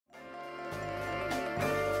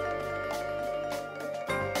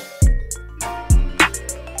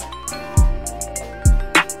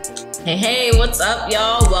Hey, what's up,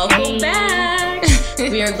 y'all? Welcome back.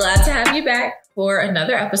 We are glad to have you back for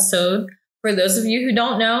another episode. For those of you who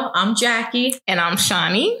don't know, I'm Jackie. And I'm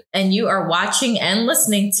Shawnee. And you are watching and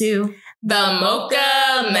listening to The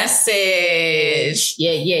Mocha Message.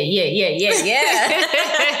 Yeah.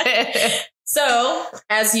 So,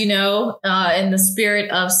 as you know, in the spirit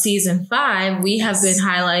of season 5, we have been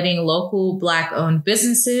highlighting local Black-owned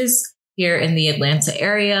businesses here in the Atlanta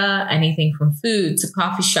area, anything from food to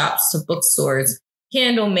coffee shops to bookstores,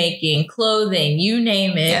 candle making, clothing, you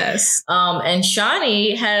name it. Yes. And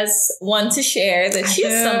Shawnee has one to share that she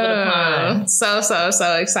stumbled upon. So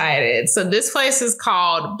excited. So this place is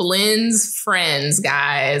called Blend's Friends,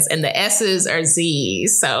 guys, and the S's are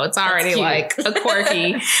Z's. So it's already like a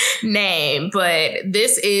quirky name, but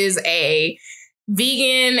this is a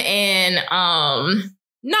vegan and,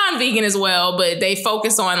 non-vegan as well, but they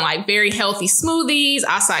focus on like very healthy smoothies,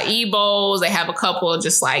 acai bowls. They have a couple of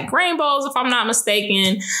just like grain bowls, if I'm not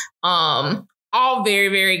mistaken. All very,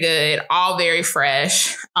 very good, all very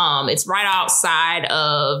fresh. It's right outside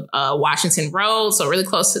of Washington Road, so really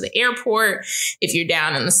close to the airport if you're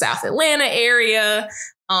down in the South Atlanta area.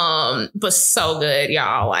 But so good,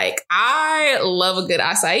 y'all. Like, I love a good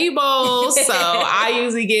acai bowl. So I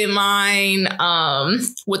usually get mine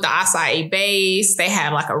with the acai base. They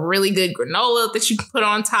have like a really good granola that you can put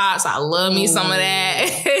on top. So I love me some of that.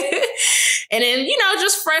 And then,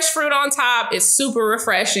 just fresh fruit on top. It's super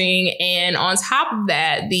refreshing. And on top of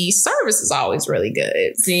that, the service is always really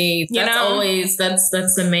good. See, that's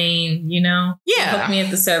the main, Yeah. Hook me at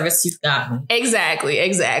the service, you've got me. Exactly.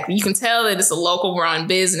 You can tell that it's a local run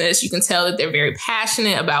business. You can tell that they're very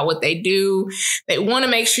passionate about what they do. They want to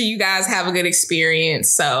make sure you guys have a good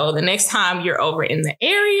experience. So the next time you're over in the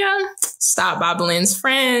area, stop by Blend's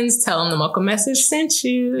Friends. Tell them the Mocha Message sent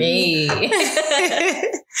you. Hey.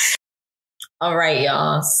 All right,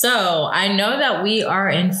 y'all. So I know that we are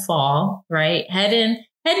in fall, right? Heading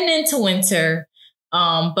into winter.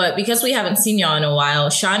 But because we haven't seen y'all in a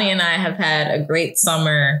while, Shawnee and I have had a great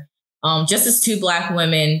summer. Just as two Black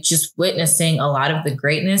women, just witnessing a lot of the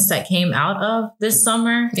greatness that came out of this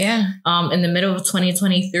summer. Yeah. In the middle of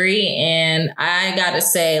 2023. And I gotta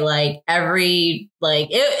say,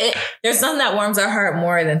 there's nothing that warms our heart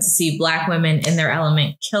more than to see Black women in their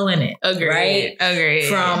element killing it. Agreed. Right? Agreed.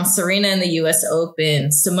 From Serena in the US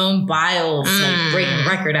Open, Simone Biles, breaking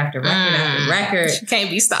record after record after record. She can't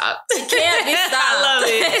be stopped. Can't be stopped. I love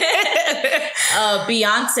it.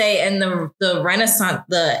 Beyonce and the Renaissance,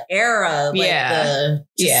 the era,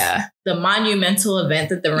 the monumental event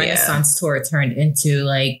that the Renaissance tour turned into.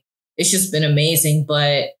 Like, it's just been amazing.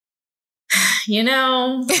 But,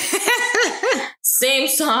 same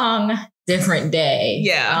song, different day.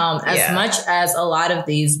 Yeah. As much as a lot of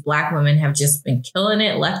these Black women have just been killing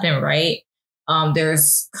it left and right,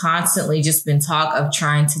 there's constantly just been talk of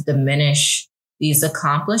trying to diminish these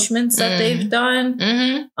accomplishments that they've done,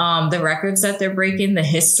 the records that they're breaking, the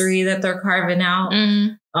history that they're carving out.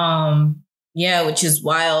 Which is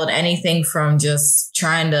wild. Anything from just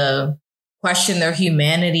trying to question their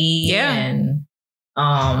humanity and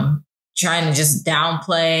trying to just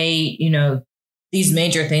downplay, these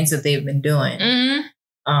major things that they've been doing.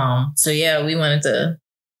 We wanted to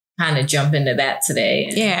kind of jump into that today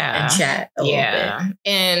and chat a little bit.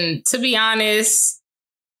 And to be honest,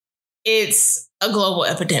 it's a global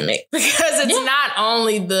epidemic because it's not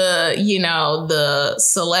only the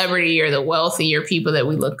celebrity or the wealthier people that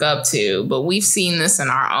we look up to, but we've seen this in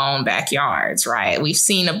our own backyards, right? We've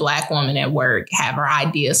seen a Black woman at work have her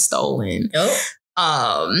ideas stolen.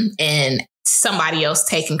 And somebody else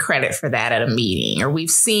taking credit for that at a meeting. Or we've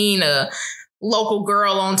seen a local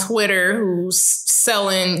girl on Twitter who's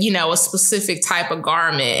selling, a specific type of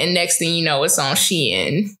garment. And next thing you know, it's on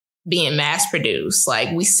Shein being mass produced.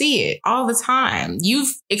 Like, we see it all the time.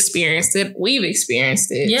 You've experienced it. We've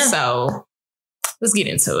experienced it. Yeah. So let's get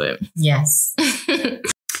into it. Yes.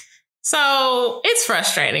 So it's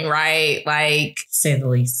frustrating, right? Like, say the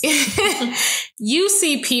least. You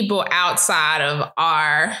see people outside of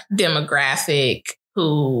our demographic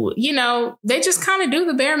who, they just kind of do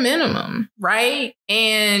the bare minimum, right?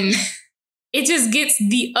 And it just gets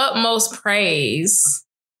the utmost praise.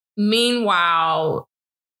 Meanwhile,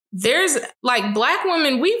 there's like Black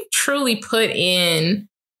women, we've truly put in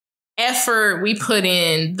effort. We put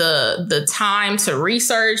in the time to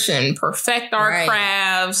research and perfect our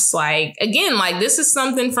crafts. Like, again, like, this is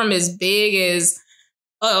something from as big as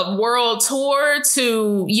a world tour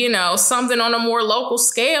to, something on a more local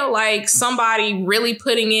scale, like somebody really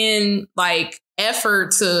putting in like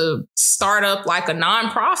effort to start up like a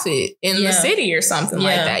nonprofit in the city or something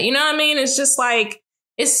like that. You know what I mean? It's just like,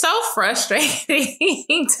 it's so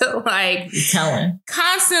frustrating to like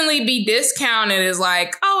constantly be discounted as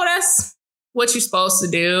like, oh, that's what you're supposed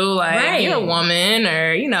to do. Like, you're a woman,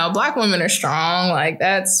 or, you know, Black women are strong. Like,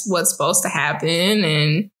 that's what's supposed to happen.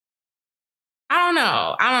 And I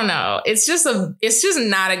don't know. It's just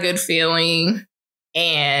not a good feeling.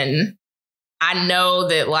 And I know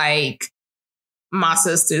that, like, my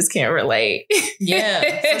sisters can't relate.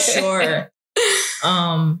 Yeah, for sure.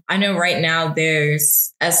 I know right now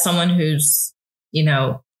there's, as someone who's, you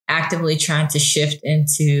know, actively trying to shift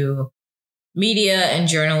into media and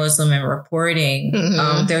journalism and reporting,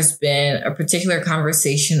 there's been a particular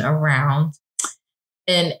conversation around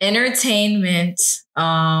an entertainment.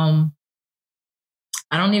 I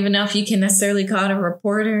don't even know if you can necessarily call it a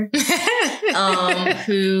reporter,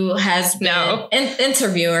 who has been an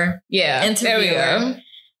interviewer. Yeah, interviewer.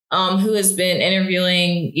 Who has been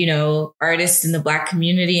interviewing, you know, artists in the Black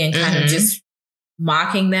community and kind of just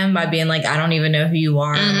mocking them by being like, I don't even know who you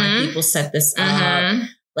are. My people set this up.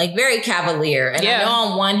 Like, very cavalier. And I know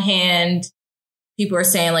on one hand, people are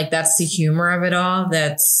saying like, that's the humor of it all.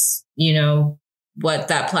 That's, you know, what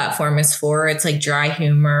that platform is for. It's like dry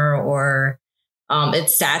humor, or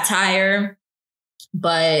it's satire.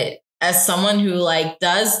 But as someone who like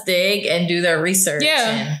does dig and do their research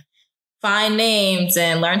and find names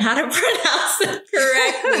and learn how to pronounce them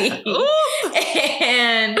correctly.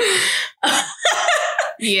 And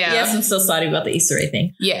yes, I'm so sorry about the Issa Rae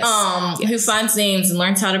thing. Who finds names and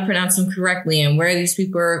learns how to pronounce them correctly, and where these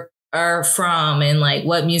people are from, and like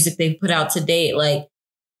what music they've put out to date. Like,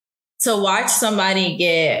 to watch somebody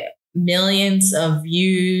get millions of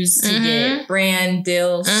views, to get brand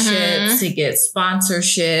deals, to get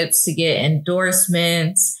sponsorships, to get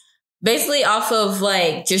endorsements, basically off of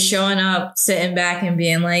like just showing up, sitting back and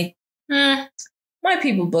being like, my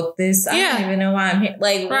people booked this. I don't even know why I'm here.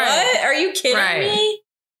 Like, what? Are you kidding me?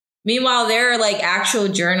 Meanwhile, there are like actual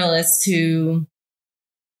journalists who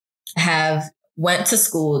have went to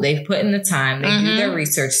school. They've put in the time. They do their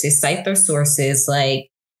research. They cite their sources. Like,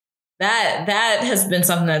 that has been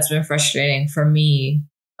something that's been frustrating for me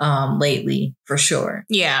lately, for sure.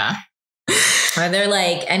 Yeah. Are there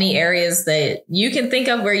like any areas that you can think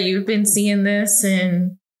of where you've been seeing this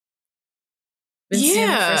and seeing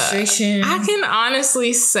the frustration? I can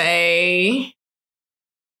honestly say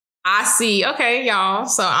I see, okay, y'all.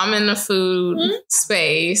 So I'm in the food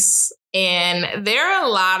space, and there are a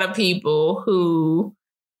lot of people who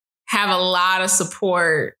have a lot of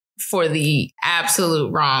support for the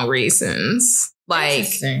absolute wrong reasons.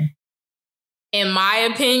 Like, in my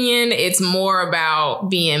opinion, it's more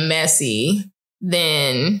about being messy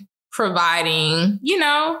than providing, you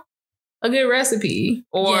know, a good recipe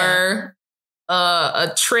or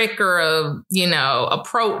a trick or a, you know,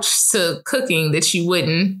 approach to cooking that you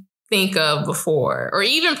wouldn't think of before, or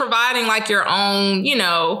even providing like your own, you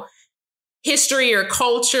know, history or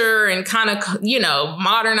culture and kind of, you know,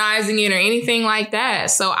 modernizing it or anything like that.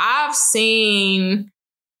 So I've seen,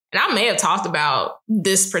 and I may have talked about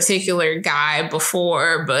this particular guy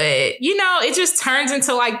before, but, you know, it just turns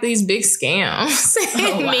into like these big scams.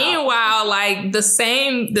 Meanwhile, like the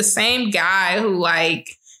same guy who like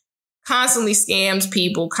constantly scams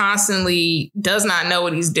people, constantly does not know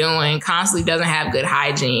what he's doing, constantly doesn't have good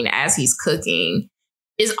hygiene as he's cooking,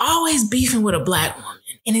 is always beefing with a Black woman.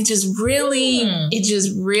 And it just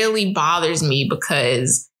really bothers me,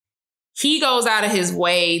 because he goes out of his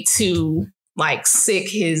way to like sick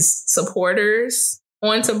his supporters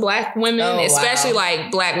onto Black women, especially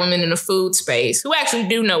like Black women in the food space who actually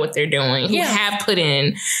do know what they're doing, who have put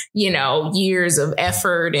in, you know, years of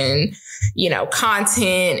effort and, you know,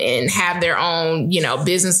 content, and have their own, you know,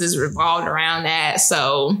 businesses revolved around that.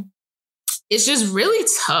 So it's just really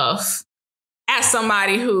tough as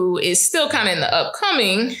somebody who is still kind of in the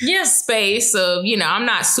upcoming space of, you know, I'm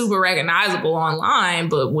not super recognizable online,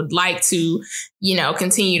 but would like to, you know,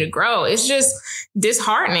 continue to grow. It's just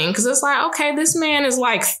disheartening, because it's like, okay, this man is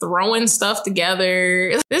like throwing stuff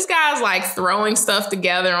together. This guy's like throwing stuff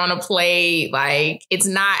together on a plate. Like, it's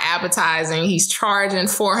not appetizing. He's charging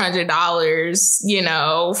 $400, you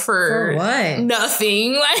know, for what?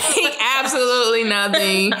 Nothing, like absolutely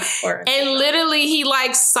nothing. And literally he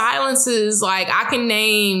like silences, like, I can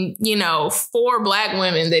name, you know, 4 Black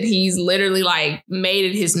women that he's literally like made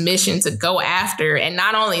it his mission to go after. And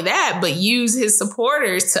not only that, but use his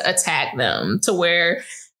supporters to attack them, to where,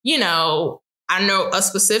 you know, I know a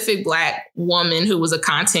specific Black woman who was a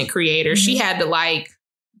content creator. She had to like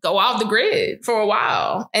go off the grid for a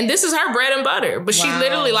while. And this is her bread and butter. But she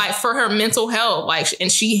literally, like, for her mental health, like,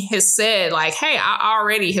 and she has said, like, hey, I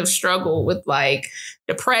already have struggled with, like,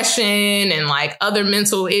 depression and, like, other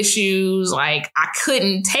mental issues. Like, I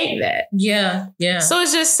couldn't take that. Yeah. Yeah. So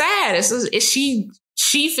it's just sad.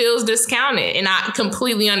 She feels discounted, and I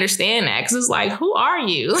completely understand that, because it's like, who are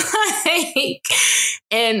you? Like,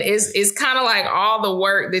 and it's kind of like all the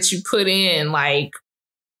work that you put in, like,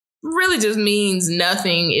 really just means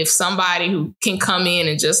nothing if somebody who can come in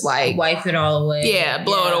and just, like, wipe it all away. Yeah,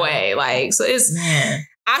 blow it away. Like, so it's, man,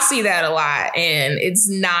 I see that a lot, and it's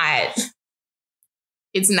not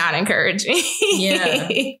encouraging. Yeah.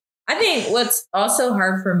 I think what's also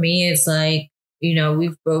hard for me is, like, you know,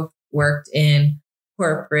 we've both worked in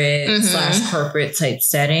corporate / corporate type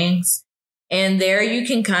settings. And there you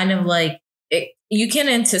can kind of, like, you can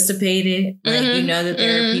anticipate it. Like, you know that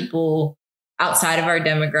there are people outside of our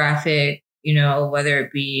demographic, you know, whether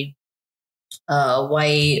it be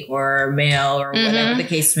white or male or whatever the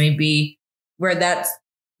case may be, where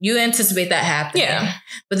you anticipate that happening. Yeah.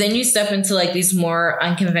 But then you step into, like, these more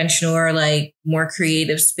unconventional or, like, more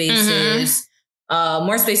creative spaces.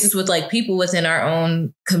 More spaces with, like, people within our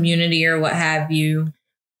own community or what have you.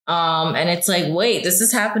 And it's like, wait, this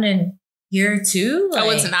is happening here too? Like, oh,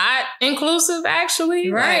 it's not inclusive,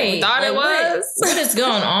 actually? Right. Like, we thought it was? What is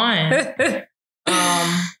going on?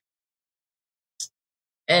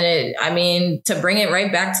 And I mean, to bring it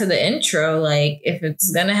right back to the intro, like, if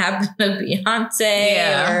it's going to happen to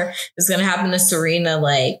Beyonce or it's going to happen to Serena,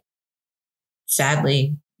 like,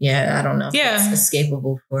 sadly, I don't know if it's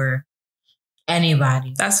escapable for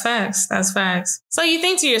anybody. That's facts. So you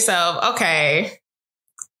think to yourself, okay,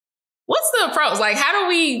 what's the approach? Like, how do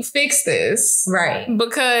we fix this? Right.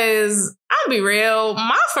 Because I'll be real,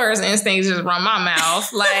 my first instinct is just run my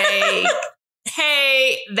mouth. Like,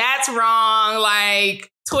 hey, that's wrong. Like,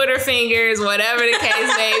 Twitter fingers, whatever the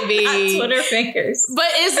case may be. Twitter fingers. But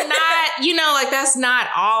it's not, you know, like, that's not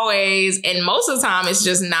always, and most of the time it's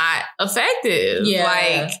just not effective. Yeah.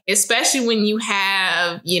 Like, especially when you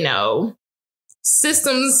have, you know,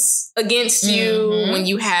 systems against you, when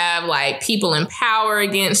you have, like, people in power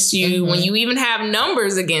against you, when you even have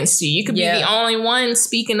numbers against you. You could be the only one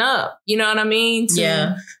speaking up. You know what I mean?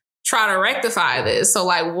 To try to rectify this. So,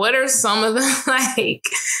 like, what are some of the, like,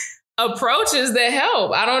 approaches that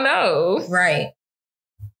help? I don't know. Right.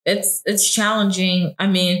 It's challenging. I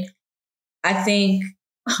mean, I think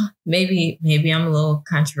maybe I'm a little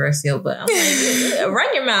controversial, but I'm like,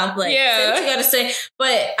 run your mouth. Like, say what you gotta say.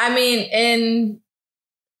 But I mean, and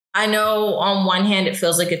I know on one hand it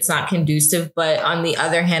feels like it's not conducive, but on the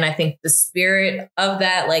other hand, I think the spirit of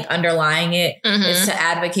that, like, underlying it, is to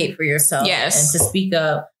advocate for yourself and to speak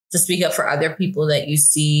up for other people that you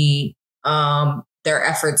see their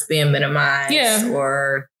efforts being minimized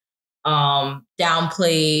or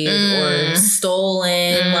downplayed or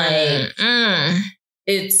stolen. Like,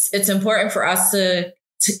 it's important for us to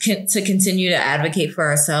continue to advocate for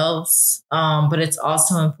ourselves. But it's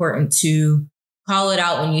also important to call it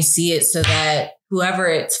out when you see it, so that whoever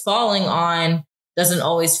it's falling on doesn't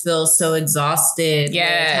always feel so exhausted with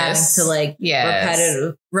having to, like,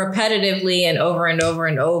 repetitively and over and over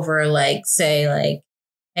and over, like, say, like,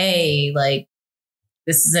 hey, like,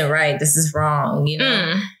 this isn't right. This is wrong, you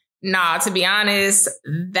know? Nah, to be honest,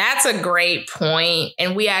 that's a great point.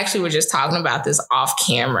 And we actually were just talking about this off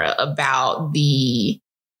camera, about the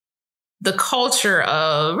culture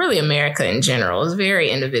of really America in general is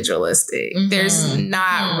very individualistic. There's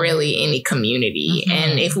not really any community.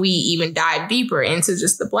 And if we even dive deeper into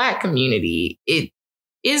just the Black community, it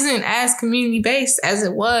isn't as community based as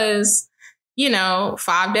it was, you know,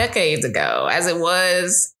 5 decades ago, as it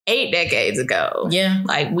was 8 decades ago. Yeah.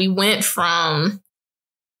 Like, we went from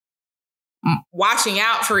watching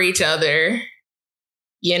out for each other,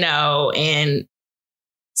 you know, and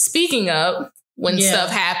speaking up when stuff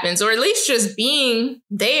happens, or at least just being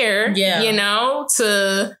there, you know,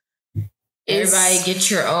 to everybody get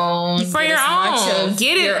your own. For your own.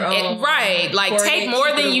 Get it right. Like, take more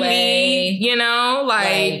than you need, you know,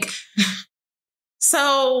 like.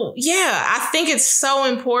 So, yeah, I think it's so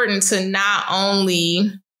important to not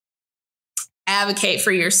only advocate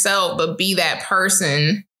for yourself, but be that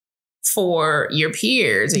person for your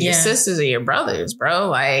peers and your sisters or your brothers, bro.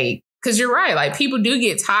 Like, because you're right. Like, people do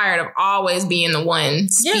get tired of always being the one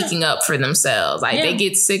speaking up for themselves. Like, they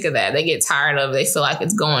get sick of that. They get tired of it. They feel like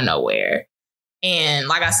it's going nowhere. And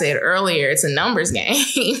like I said earlier, it's a numbers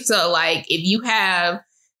game. So, like, if you have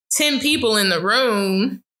 10 people in the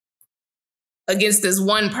room against this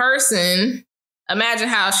one person, imagine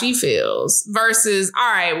how she feels versus,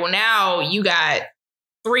 all right, well, now you got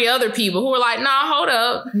 3 other people who were like, nah, hold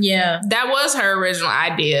up. Yeah. That was her original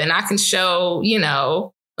idea. And I can show,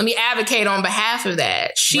 let me advocate on behalf of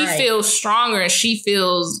that. She feels stronger and she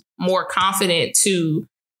feels more confident to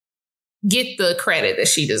get the credit that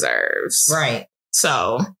she deserves. Right.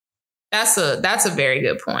 So that's a very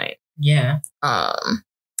good point. Yeah.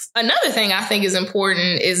 Another thing I think is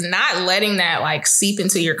important is not letting that like seep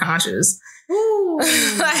into your conscience.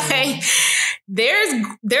 Like,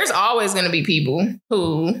 there's always going to be people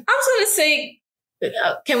who... I was going to say,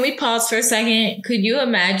 can we pause for a second? Could you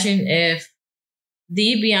imagine if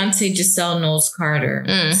the Beyonce Giselle Knowles Carter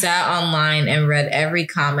sat online and read every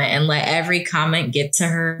comment and let every comment get to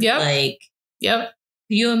her? Yep. Like, yep.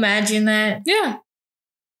 Do you imagine that? Yeah.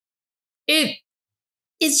 It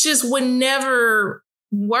just would never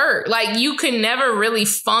work. Like, you can never really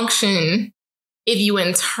function if you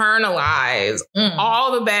internalize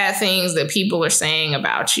all the bad things that people are saying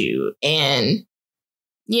about you. And,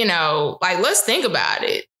 like, let's think about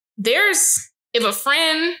it. If a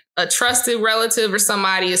friend, a trusted relative or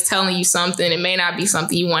somebody is telling you something, it may not be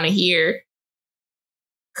something you want to hear.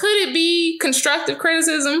 Could it be constructive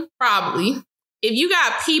criticism? Probably. If you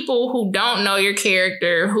got people who don't know your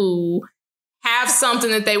character, who have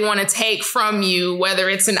something that they want to take from you, whether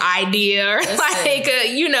it's an idea or like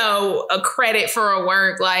a credit for a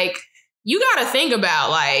work, like, you got to think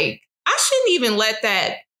about, like, I shouldn't even let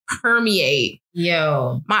that permeate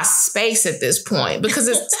my space at this point because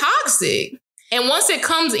it's toxic. And once it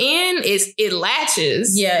comes in, it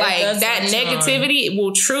latches. Yeah, like that negativity, it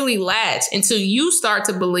will truly latch until you start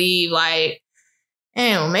to believe, like,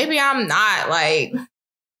 damn, maybe I'm not like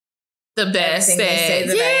the best at,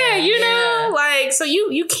 like, so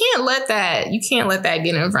you can't let that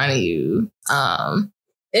get in front of you.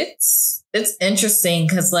 It's interesting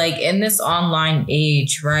because, like, in this online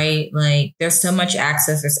age, right? Like, there's so much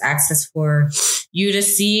access. There's access for you to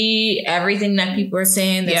see everything that people are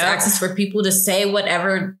saying. There's access for people to say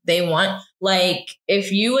whatever they want. Like,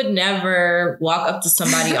 if you would never walk up to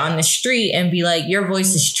somebody on the street and be like, your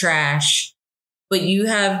voice is trash, but you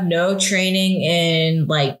have no training in,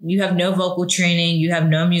 like, you have no vocal training, you have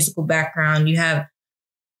no musical background, you have,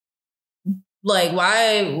 like,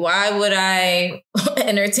 why would I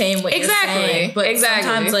entertain what you're saying? But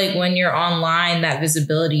sometimes, like, when you're online, that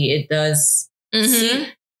visibility, it does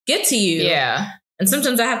get to you. Yeah. And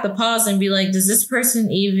sometimes I have to pause and be like, does this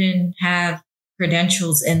person even have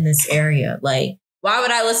credentials in this area? Like, why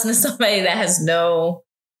would I listen to somebody that has no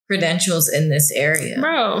credentials in this area?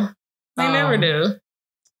 Bro, they never do.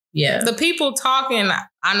 Yeah. The people talking,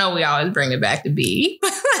 I know we always bring it back to B.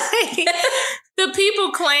 The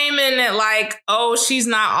people claiming that, like, oh, she's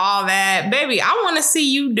not all that. Baby, I want to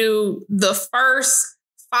see you do the first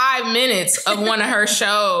 5 minutes of one of her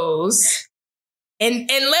shows and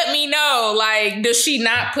let me know, like, does she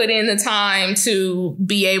not put in the time to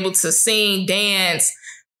be able to sing, dance,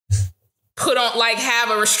 put on, like,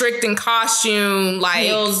 have a restricting costume, like,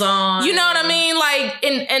 heels on, you know what I mean? Like,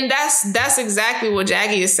 and that's exactly what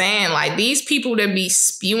Jackie is saying. Like, these people that be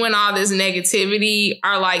spewing all this negativity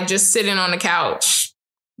are, like, just sitting on the couch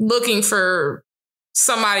looking for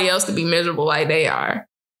somebody else to be miserable like they are.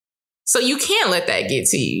 So you can't let that get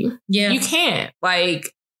to you. Yeah. You can't.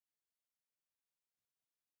 Like,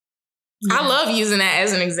 I love using that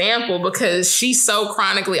as an example because she's so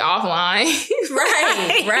chronically offline.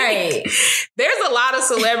 Right, right. There's a lot of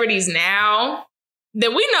celebrities now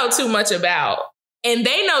that we know too much about, and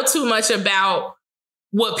they know too much about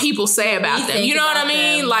what people say about them. You know what I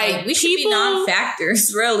mean? Like, we should be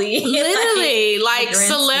non-factors, really. Literally, like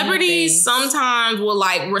celebrities sometimes will,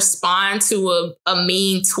 like, respond to a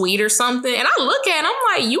mean tweet or something, and I look at it,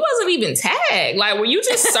 I'm like, you wasn't even tagged. Like, were you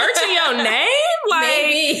just searching your name? Like,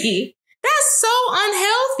 maybe. That's so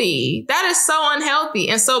unhealthy. That is so unhealthy.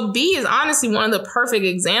 And so B is honestly one of the perfect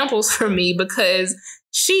examples for me because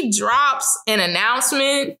she drops an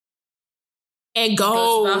announcement and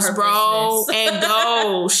goes, bro, and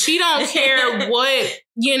goes. She don't care what,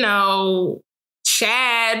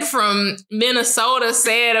 Chad from Minnesota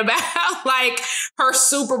said about, like, her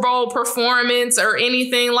Super Bowl performance or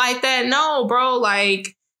anything like that. No, bro,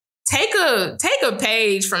 like, take a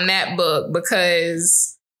page from that book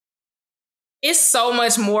because it's so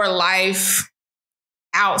much more life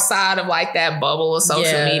outside of, like, that bubble of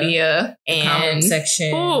social media and comment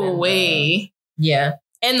section. Yeah.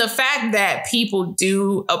 And the fact that people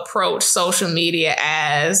do approach social media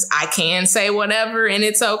as I can say whatever and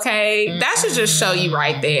it's okay, that should just show you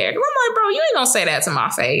right there. I'm like, bro, you ain't gonna say that to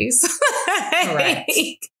my face. Correct.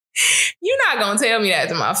 You're not going to tell me that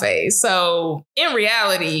to my face. So in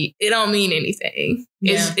reality, it don't mean anything.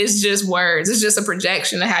 Yeah. It's just words. It's just a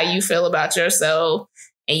projection of how you feel about yourself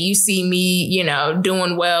and you see me, you know,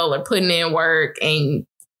 doing well or putting in work, and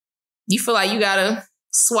you feel like you gotta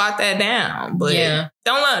swat that down. But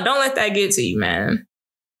don't let that get to you, man.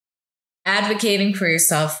 Advocating for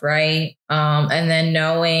yourself, right? And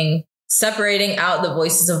then separating out the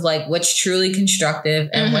voices of like what's truly constructive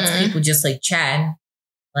and what's people just like chatting,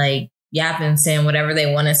 like yapping, saying whatever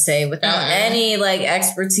they want to say without any like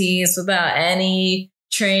expertise, without any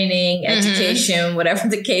training, education, whatever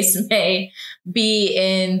the case may be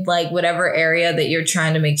in like whatever area that you're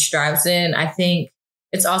trying to make strides in. I think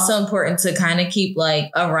it's also important to kind of keep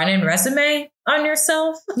like a running resume on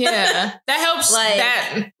yourself. Yeah. That helps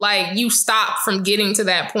like you stop from getting to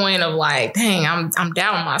that point of like, dang, I'm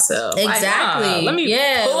down on myself. Exactly. Like, let me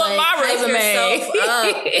pull up my resume.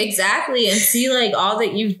 Up. Exactly. And see like all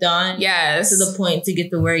that you've done. Yes. To the point to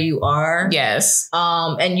get to where you are. Yes.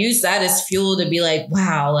 And use that as fuel to be like,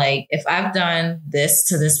 wow, like if I've done this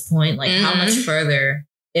to this point, like how much further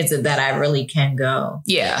is it that I really can go?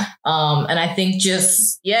 Yeah. And I think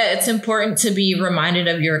it's important to be reminded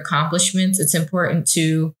of your accomplishments. It's important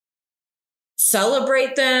to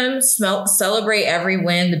celebrate them, celebrate every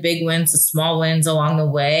win, the big wins, the small wins along the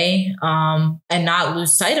way, and not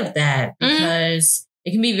lose sight of that, because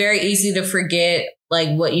it can be very easy to forget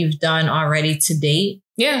like what you've done already to date.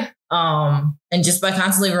 Yeah. And just by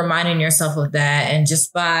constantly reminding yourself of that, and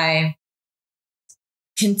just by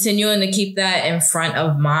continuing to keep that in front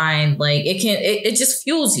of mind, like it just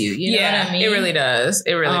fuels you. You know what I mean? It really does.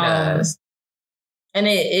 It really does. And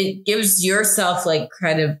it gives yourself like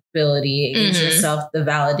credibility. It gives yourself the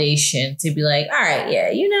validation to be like, all right,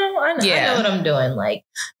 yeah, you know, I know what I'm doing. Like,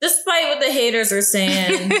 despite what the haters are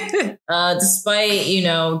saying, despite, you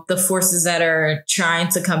know, the forces that are trying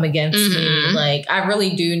to come against me, like, I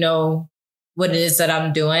really do know what it is that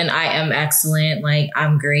I'm doing. I am excellent. Like,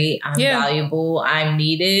 I'm great. I'm valuable. I'm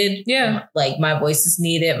needed. Yeah. Like, my voice is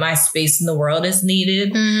needed. My space in the world is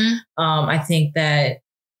needed. I think that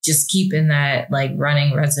just keeping that like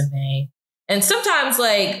running resume. And sometimes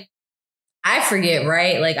like I forget,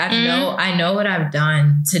 right? Like I know what I've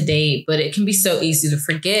done to date, but it can be so easy to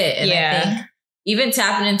forget. And I think even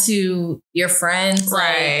tapping into your friends,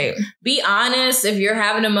 like, be honest. If you're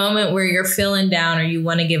having a moment where you're feeling down or you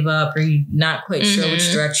want to give up or you're not quite sure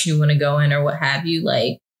which direction you want to go in or what have you,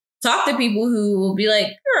 like talk to people who will be like,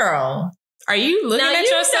 girl, are you looking at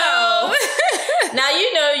yourself? Now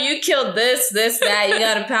you know you killed this, that. You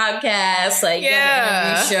got a podcast, like you got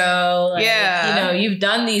an interview show. Like, you know, you've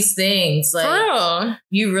done these things. Like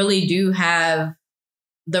you really do have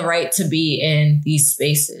the right to be in these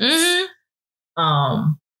spaces.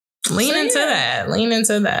 Lean into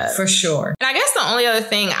that. For sure. And I guess the only other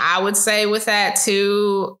thing I would say with that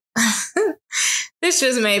too, this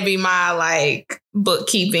just may be my like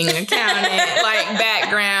bookkeeping, accounting, like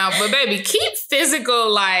background, but baby, keep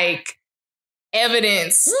physical like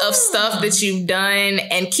evidence of stuff that you've done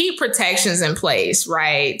and keep protections in place,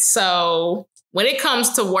 right? So when it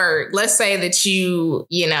comes to work, let's say that you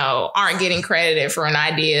know, aren't getting credited for an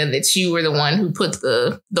idea that you were the one who put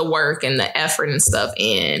the work and the effort and stuff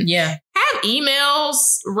in. Yeah. Have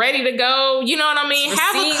emails ready to go. You know what I mean? Receipts,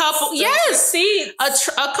 have a couple,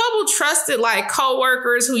 a couple trusted like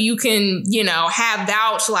coworkers who you can, you know, have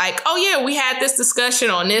vouch like, oh yeah, we had this discussion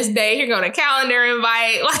on this day. Here go the calendar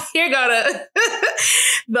invite. Like here go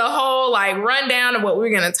the whole like rundown of what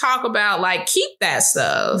we're going to talk about. Like keep that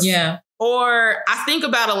stuff. Yeah. Or I think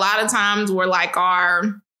about a lot of times where like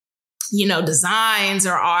our, you know, designs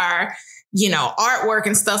or our, you know, artwork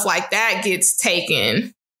and stuff like that gets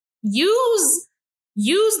taken. Use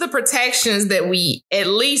the protections that we at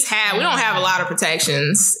least have. We don't have a lot of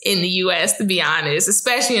protections in the US, to be honest,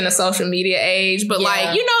 especially in the social media age. But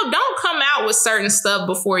like, you know, don't come out with certain stuff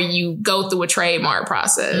before you go through a trademark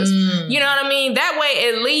process. You know what I mean? That way,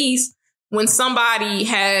 at least when somebody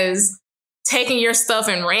has taken your stuff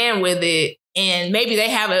and ran with it, and maybe they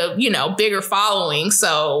have a, you know, bigger following,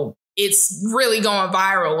 so it's really going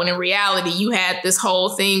viral, when in reality you had this whole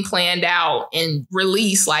thing planned out and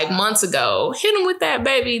released like months ago. Hit them with that,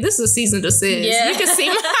 baby. This is a cease and desist. You can see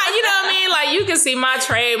my, you know what I mean? Like you can see my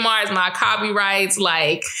trademarks, my copyrights.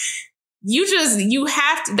 Like you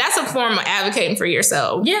have to, that's a form of advocating for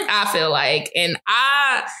yourself. Yeah. I feel like, and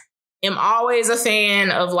I am always a fan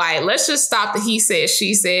of like, let's just stop the he said,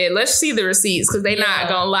 she said. Let's see the receipts because they're not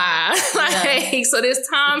going to lie. Like, so this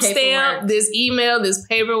timestamp, this email, this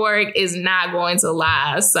paperwork is not going to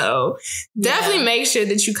lie. So definitely make sure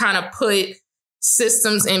that you kind of put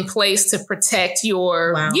systems in place to protect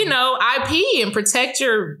your, you know, IP and protect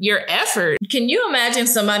your effort. Can you imagine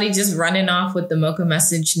somebody just running off with the Mocha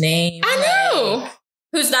Message name? I know.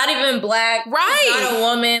 who's not even black, right? Who's not a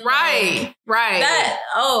woman, right? That,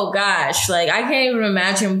 oh gosh, like I can't even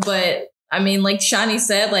imagine. But I mean, like Shani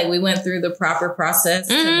said, like we went through the proper process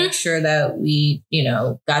to make sure that we,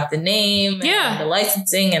 got the name and the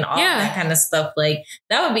licensing and all that kind of stuff. Like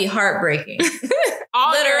that would be heartbreaking.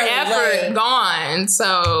 All your effort gone.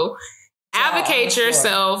 So advocate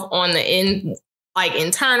yourself on the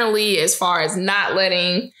internally, as far as not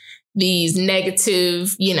letting these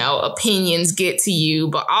negative, opinions get to you,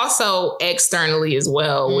 but also externally as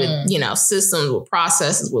well with, systems, with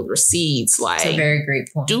processes, with receipts. Like, that's a very great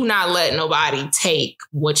point. Do not let nobody take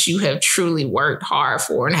what you have truly worked hard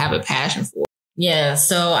for and have a passion for. Yeah.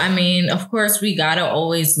 So, I mean, of course, we got to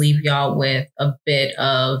always leave y'all with a bit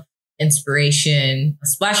of inspiration, a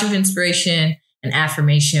splash of inspiration, an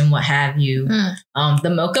affirmation, what have you. The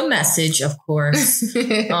Mocha message, of course.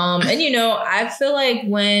 And, I feel like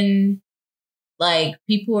when like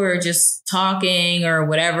people are just talking or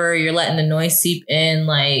whatever, you're letting the noise seep in,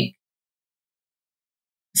 like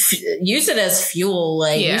use it as fuel,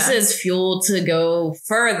 use it as fuel to go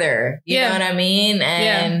further. You know what I mean?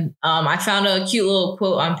 And I found a cute little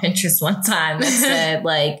quote on Pinterest one time that said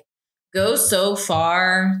like, go so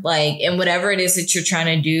far, like in whatever it is that you're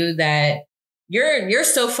trying to do that you're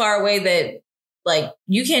so far away that like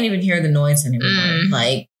you can't even hear the noise anymore.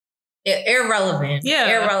 Like irrelevant. Yeah.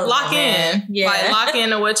 Irrelevant. Lock in. Yeah. Like lock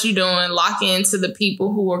into what you're doing. Lock into the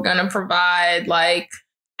people who are gonna provide like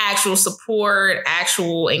actual support,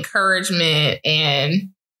 actual encouragement,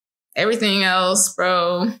 and everything else,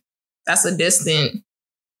 bro. That's a distant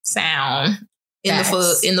sound. In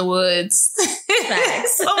the woods.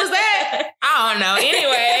 Facts. What was that? I don't know.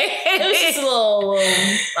 Anyway. It was just a little,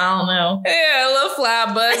 I don't know. Yeah, a little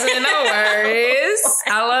fly buzzing. No worries.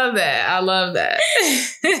 I love that.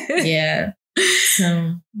 Yeah.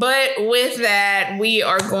 So. But with that, we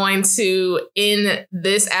are going to end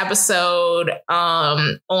this episode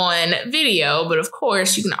on video. But of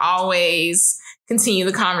course, you can always continue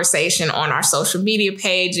the conversation on our social media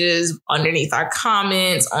pages, underneath our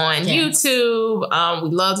comments on YouTube. We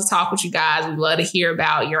love to talk with you guys. We love to hear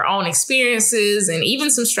about your own experiences and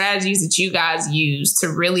even some strategies that you guys use to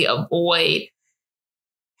really avoid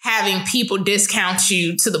having people discount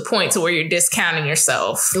you to the point to where you're discounting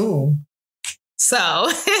yourself. Ooh. So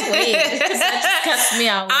wait, that just cuts me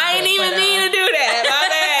out. I ain't even mean to do that. My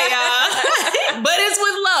bad, y'all. But it's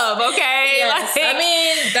with love, okay? Yes. I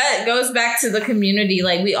mean, that goes back to the community.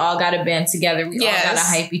 Like we all got to band together. We all got to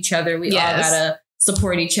hype each other. We all got to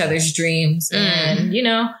support each other's dreams. And,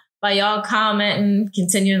 by y'all commenting,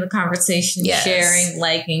 continuing the conversation, sharing,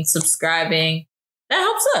 liking, subscribing, that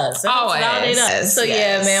helps us. That helps validate us. So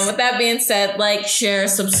yeah, man, with that being said, like, share,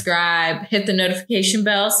 subscribe, hit the notification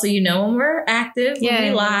bell so you know when we're active, when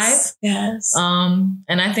we live. Yes. And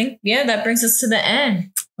I think, that brings us to the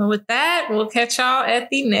end. Well, with that, we'll catch y'all at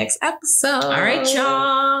the next episode. All right,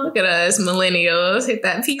 y'all. Look at us, millennials. Hit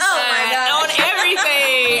that peace sign on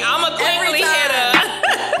everything. I'm a click